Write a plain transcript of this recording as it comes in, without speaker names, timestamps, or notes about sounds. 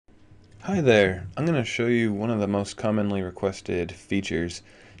Hi there, I'm going to show you one of the most commonly requested features,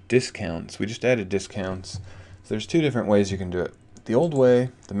 discounts. We just added discounts. So there's two different ways you can do it. The old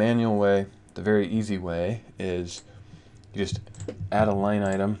way, the manual way, the very easy way is you just add a line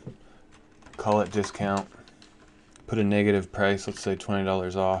item, call it discount, put a negative price, let's say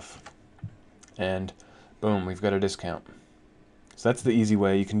 $20 off, and boom, we've got a discount. So that's the easy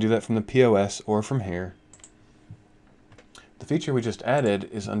way. You can do that from the POS or from here. The feature we just added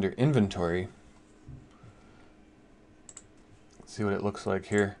is under inventory. Let's see what it looks like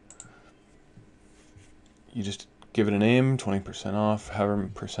here. You just give it a name, 20% off, however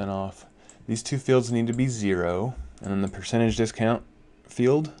percent off. These two fields need to be 0, and then the percentage discount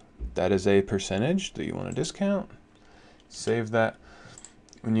field, that is a percentage that you want to discount. Save that.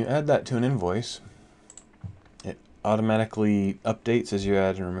 When you add that to an invoice, it automatically updates as you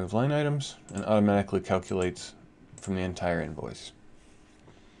add and remove line items, and automatically calculates from the entire invoice.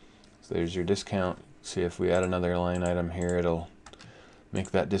 So there's your discount. See, if we add another line item here, it'll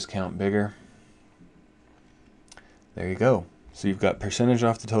make that discount bigger. There you go. So you've got percentage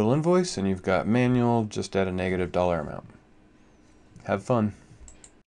off the total invoice, and you've got manual just at a negative dollar amount. Have fun.